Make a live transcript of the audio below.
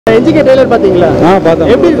NGK trailer பாத்தீங்களா? பார்த்தேன்.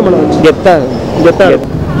 எப்படி இருக்கு மனோஜ்? கெத்தா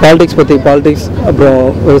பாலிடிக்ஸ் அப்புறம்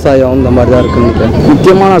விவசாயம் அந்த மாதிரி தான் இருக்குன்னு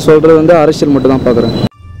முக்கியமாக நான் சொல்கிறது வந்து அரசியல் மட்டும் தான் பார்க்குறேன்.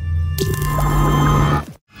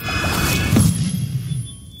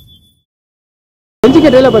 NGK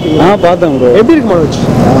trailer பாத்தீங்களா? பார்த்தேன் ப்ரோ. எப்படி இருக்கு மனோஜ்?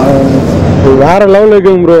 வேற லெவலில்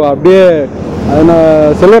இருக்குங்க ப்ரோ. அப்படியே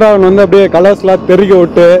செல்வராகவன் வந்து அப்படியே கலர்ஸ்லாம் தெறிக்க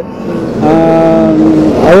விட்டு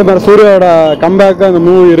அதே மாதிரி சூர்யாவோட கம்பேக்கு அந்த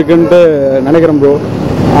மூவி இருக்குன்ட்டு நினைக்கிறேன் ப்ரோ.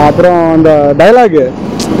 அப்புறம் அந்த டைலாகு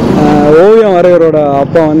ஓவியம் வரைவரோட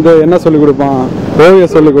அப்பா வந்து என்ன சொல்லிக் கொடுப்பான்,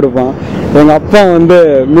 ஓவியம் சொல்லிக் கொடுப்பான். எங்கள் அப்பா வந்து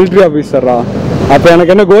மிலிட்ரி ஆஃபீஸரா, அப்போ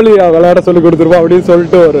எனக்கு என்ன கோலி விளையாட சொல்லி கொடுத்துருப்போம் அப்படின்னு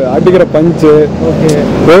சொல்லிட்டு ஒரு அடிக்கிற பஞ்சு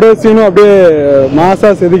ஒரு சீனும் அப்படியே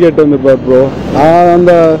மாசா செதி கேட்டு வந்துருப்பார் ப்ரோ.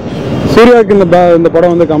 அந்த சூர்யாவுக்கு இந்த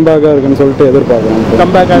படம் வந்து கம்பேக்காக இருக்குன்னு சொல்லிட்டு எதிர்பார்க்குறேன்.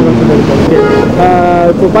 கம்பேக்காக இருக்குன்னு சொல்லிட்டு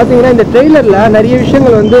இப்போ பார்த்தீங்கன்னா இந்த ட்ரெய்லரில் நிறைய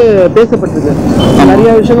விஷயங்கள் வந்து பேசப்பட்டிருக்கு, நிறைய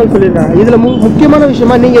விஷயங்கள் சொல்லியிருக்காங்க. இதில் முக்கியமான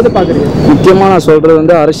விஷயமா நீங்கள் எது பார்க்குறீங்க? முக்கியமாக நான் சொல்கிறது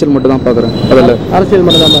வந்து அரசியல் மட்டும் தான் பார்க்குறேன். அதில் அரசியல்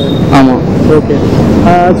மட்டும் தான் பார்க்குறேன். ஆமாம். ஓகே.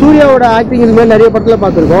 சூர்யாவோட ஆக்டிங் இது மாதிரி நிறைய படத்தில்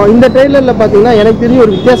பார்த்துருக்கோம். இந்த ட்ரெய்லரில் பார்த்தீங்கன்னா எனக்கு தெரியும்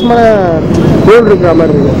ஒரு வித்தியாசமான ரோல் இருக்கிற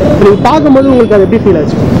மாதிரி இருக்குது. நீங்கள் பார்க்கும்போது உங்களுக்கு அது எப்படி ஃபீல்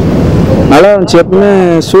ஆச்சு? நல்லா இருந்துச்சு. எப்பவுமே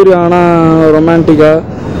சூர்யா ஆனால் ரொமான்டிக்காக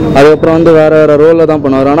அதுக்கப்புறம் வந்து வேறு ரோலில் தான்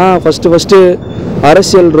பண்ணுவார். ஆனால் ஃபஸ்ட்டு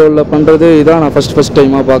அரசியல் ரோலில் பண்ணுறது இதான் நான் ஃபஸ்ட்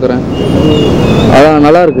டைமாக பார்க்குறேன். அதான்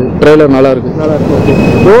நல்லாயிருக்கு, ட்ரெய்லர் நல்லாயிருக்கு. ஓகே.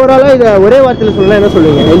 ஓவராலாக இதை ஒரே வார்த்தையில் சொல்லலாம் என்ன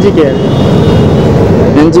சொல்லுவீங்க?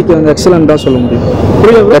 NGK வந்து எக்ஸலண்ட்டாக சொல்ல முடியும்.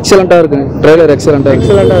 புரியல, எக்ஸலண்ட்டாக இருக்குது ட்ரெய்லர். எக்ஸலண்ட்டாக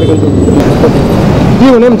இருக்குது. ஜி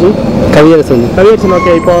கவியரசன்.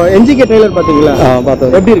 ஓகே. இப்போ NGK ட்ரெய்லர் பார்த்தீங்களா?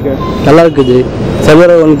 பார்த்தேன். எப்படி இருக்கு? நல்லா இருக்குது.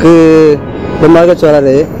 செல்வராகவனுக்கு ரொம்ப நாளைக்கு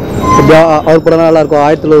வராது. அவர் படம் நல்லா இருக்கும்.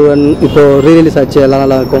 1001 இப்போ ரீரிலீஸ் ஆச்சு, எல்லாம்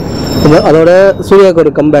நல்லா இருக்கும். அதோட சூர்யாவுக்கு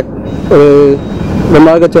ஒரு கம்பேக், ஒரு ரொம்ப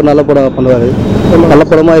நாளைக்கு ஒரு நல்ல படம் பண்ணுவார். நல்ல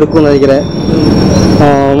படமாக இருக்கும்னு நினைக்கிறேன்.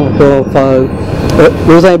 இப்போ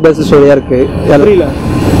விவசாய பேஸ்ட் ஸ்டோரியாக இருக்குது.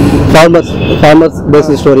 Farmers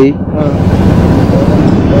paste story.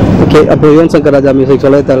 ஓகே. அப்போ யுவன் சங்கர் ராஜா மியூசிக்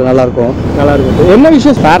சொல்ல தர நல்லாயிருக்கும். என்ன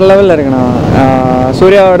விஷயம் வேறு லெவலில் இருக்குண்ணா.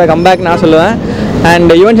 சூர்யாவோட கம்பேக் நான் சொல்லுவேன்.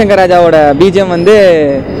 அண்ட் யுவன் சங்கர் ராஜாவோட பிஜிஎம் வந்து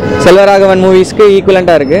செல்வராகவன் மூவிஸ்க்கு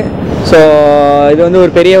ஈக்குவலண்ட்டாக இருக்குது. ஸோ இது வந்து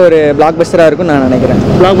ஒரு பெரிய ஒரு பிளாக் பஸ்டராக இருக்கும்னு நான் நினைக்கிறேன்.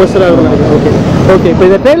 ஓகே. இப்போ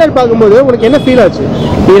இந்த ட்ரெய்லர் பார்க்கும்போது உங்களுக்கு என்ன ஃபீல் ஆச்சு?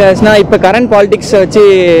 ஃபீல் ஆச்சுன்னா இப்போ கரண்ட் பாலிடிக்ஸை வச்சு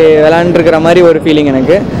விளாண்டுருக்கிற மாதிரி ஒரு ஃபீலிங்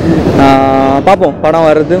எனக்கு. பார்ப்போம், படம்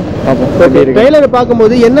வர்றது பார்ப்போம். ஓகே. ட்ரெய்லர்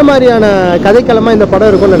பார்க்கும்போது என்ன மாதிரியான கதைக்களமாக இந்த படம்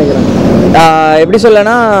இருக்கும்னு நினைக்கிறேன்? எப்படி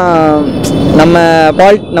சொல்லனா, நம்ம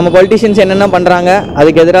பாலிட்டிஷியன்ஸ் என்னென்ன பண்ணுறாங்க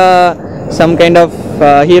அதுக்கு எதிராக சம் கைண்ட் ஆஃப்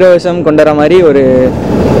ஹீரோயிசம் கொண்டு வர மாதிரி ஒரு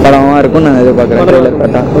படமாக இருக்கும்னு நான் எதிர்பார்க்குறேன் ட்ரெய்லர்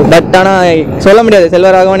பார்த்தா. பட் ஆனால் சொல்ல முடியாது,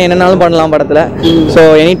 செல்வராகவன் என்னென்னாலும் பண்ணலாம் படத்தில். So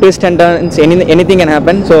any twist and turns, anything can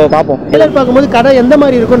happen. So பார்ப்போம். ட்ரெய்லர் பார்க்கும்போது கதை எந்த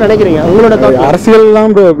மாதிரி இருக்கும்னு நினைக்கிறீங்க? உங்களோட அரசியல்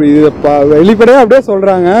தான் ப்ரோ. இது வெளிப்படையாக அப்படியே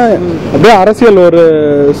சொல்கிறாங்க. அப்படியே அரசியல், ஒரு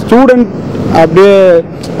ஸ்டூடெண்ட் அப்படியே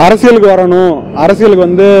அரசியலுக்கு வரணும். அரசியலுக்கு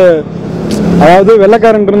வந்து அதாவது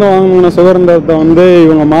வெள்ளைக்காரன் இருந்து வாங்கின சுதந்திரத்தை வந்து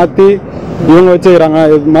இவங்க மாற்றி இவங்க வச்சுக்கிறாங்க.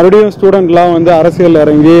 மறுபடியும் ஸ்டூடெண்ட்லாம் வந்து அரசியல்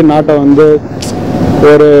இறங்கி நாட்டை வந்து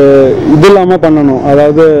ஒரு இது இல்லாமல் பண்ணணும்,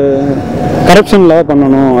 அதாவது கரப்ஷன் இல்லாமல்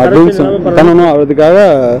பண்ணணும் அப்படின்னு அதுக்காக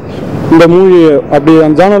இந்த மூவி அப்படி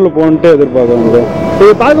அந்த ஜானரில் போகணுன்ட்டு எதிர்பார்க்குறாங்க.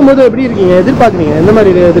 இது பார்க்கும்போது எப்படி இருக்கீங்க? எதிர்பார்க்குறீங்க எந்த மாதிரி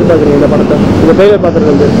எதிர்பார்க்குறீங்க இந்த படத்தை? இந்த ட்ரெய்லர்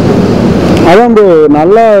பார்த்துட்டு வந்து அதான் ப்ரோ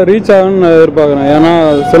நல்லா ரீச் ஆகும்னு எதிர்பார்க்குறேன். ஏன்னா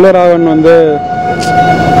செல்வராகவன் வந்து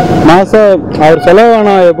மாசா, அவர்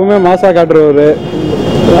செலவானா எப்பவுமே மாசா காட்டுறவர்.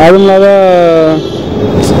 அதனால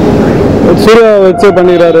சூர்யா வச்சு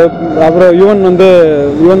பண்ணிக்கிறாரு. அப்புறம் யுவன் வந்து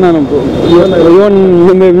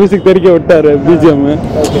மியூசிக் தெரிக்க விட்டாரு பிஜிஎம்.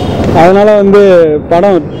 அதனால வந்து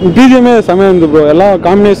படம் பிஜிஎம்மே செமையா இருந்து ப்ரோ. எல்லாம்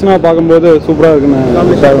காம்பினேஷனாக பார்க்கும்போது சூப்பராக இருக்குன்னு.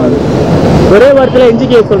 ஒரே வாரத்தில்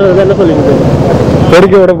NGK சொல்றது என்ன சொல்லிட்டு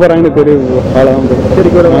தெரிக்க விட போறாங்கன்னு தெரியும் ப்ரோ. அவ்வளோதான்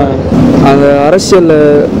தெரிக்க விட. அந்த அரசியலில்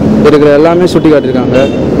இருக்கிற எல்லாமே சுட்டி காட்டியிருக்காங்க.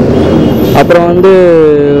 அப்புறம் வந்து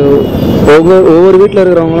ஒவ்வொரு வீட்டில்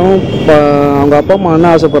இருக்கிறவங்களும் அவங்க அப்பா அம்மா என்ன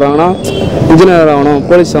ஆசைப்படுறாங்கன்னா இன்ஜினியர் ஆகணும்,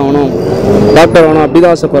 போலீஸ் ஆகணும், டாக்டர் ஆகணும், அப்படி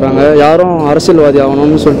தான் ஆசைப்படுறாங்க. யாரும் அரசியல்வாதி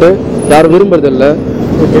ஆகணும்னு சொல்லிட்டு யாரும் விரும்புறதில்லை.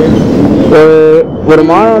 ஒரு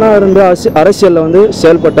மாணவனாக இருந்து அரசியலில் வந்து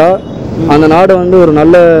செயல்பட்டால் அந்த நாடு வந்து ஒரு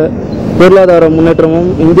நல்ல பொருளாதார முன்னேற்றமும்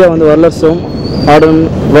இந்தியா வந்து வல்லரசு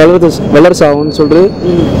ஆகும்னு சொல்லிட்டு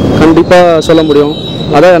கண்டிப்பாக சொல்ல முடியும்.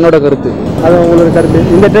 அதான் என்னோட கருத்து. அதான் உங்களோட கருத்து.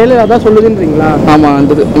 இந்த ட்ரெய்லர் அதான் சொல்லுதுன்றீங்களா? ஆமாம்,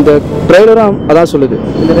 இந்த ட்ரெய்லரும் அதான் சொல்லுது.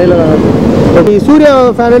 இந்த ட்ரெய்லர் சூர்யா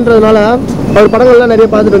ஃபேனுன்றதுனால அவர் படங்கள்லாம் நிறைய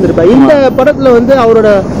பார்த்துட்டு வந்திருப்பேன். இந்த படத்தில் வந்து அவரோட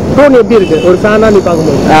டோன் எப்படி இருக்கு ஒரு ஃபேனாக நீ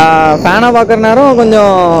பார்க்கும்போது? ஃபேனாக பார்க்குற நேரம்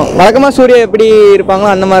கொஞ்சம் வழக்கமாக சூர்யா எப்படி இருப்பாங்களோ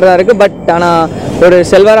அந்த மாதிரி தான் இருக்குது. பட் ஆனால் ஒரு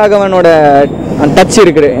செல்வராகவனோட டச்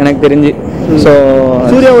இருக்குது எனக்கு தெரிஞ்சு. ஸோ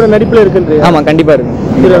சூர்யாவோட நடிப்பில் இருக்குன்ற. ஆமாம், கண்டிப்பாக இருக்கும்.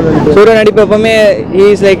 சூர்யா நடிப்பு எப்பவுமே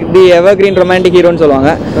is like the ever green romantic ஹீரோன்னு சொல்லுவாங்க.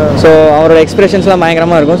 ஸோ அவரோட எக்ஸ்பிரஷன்ஸ்லாம்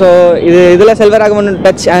பயங்கரமாக இருக்கும். ஸோ இதில் செல்வராகவன்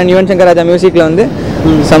டச் அண்ட் யுவன் சங்கர் ராஜா மியூசிக்கில் வந்து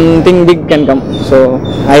something big can come. So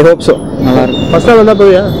I hope so நல்லா இருக்கும். ஃபர்ஸ்ட் டைம் வந்தால்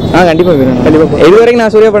போவியா? கண்டிப்பாக போயிருக்கேன். இது வரைக்கும்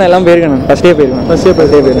நான் சூர்யா படம் எல்லாம் போயிருக்கேன். நான் ஃபர்ஸ்டே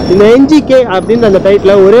போயிருக்கேன். இந்த NGK அப்படின்ற அந்த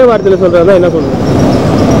டைட்டில் ஒரே வார்த்தையில் சொல்கிறதா என்ன சொல்லுங்கள்?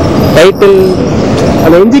 டைட்டில்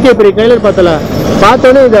அந்த NGK பெரிய ட்ரெய்லர் பார்த்தல,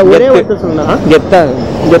 பார்த்தோன்னே இதை ஒரே வார்த்தை சொன்னா கெத்தா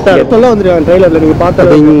சொல்ல வந்துருக்காங்க ட்ரெய்லரில். நீங்கள் பார்த்தா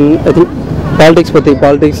ஐ திங்க்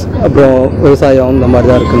பாலிடிக்ஸ் அப்புறம் விவசாயம் இந்த மாதிரி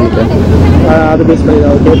தான் இருக்குன்னு அது பேஸ் பண்ணி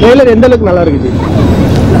தான். ஓகே, ட்ரெய்லர் எந்த அளவுக்கு நல்லா இருக்குது?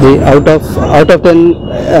 அவுட் ஆஃப் 10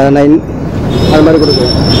 9 அது மாதிரி கொடுக்கு.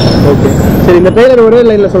 ஓகே, சரி. இந்த ட்ரெய்லர் ஒரே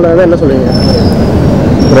லைனில் சொல்கிறாங்க, என்ன சொல்லுவீங்க?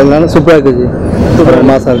 ரொம்ப சூப்பராக இருக்குது. சூப்பராக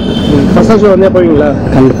மாசாக இருக்குது. ஃபர்ஸ்ட் ஷோ வந்தே போவீங்களா?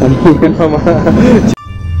 கண்டிப்பாக. ஆமாம்.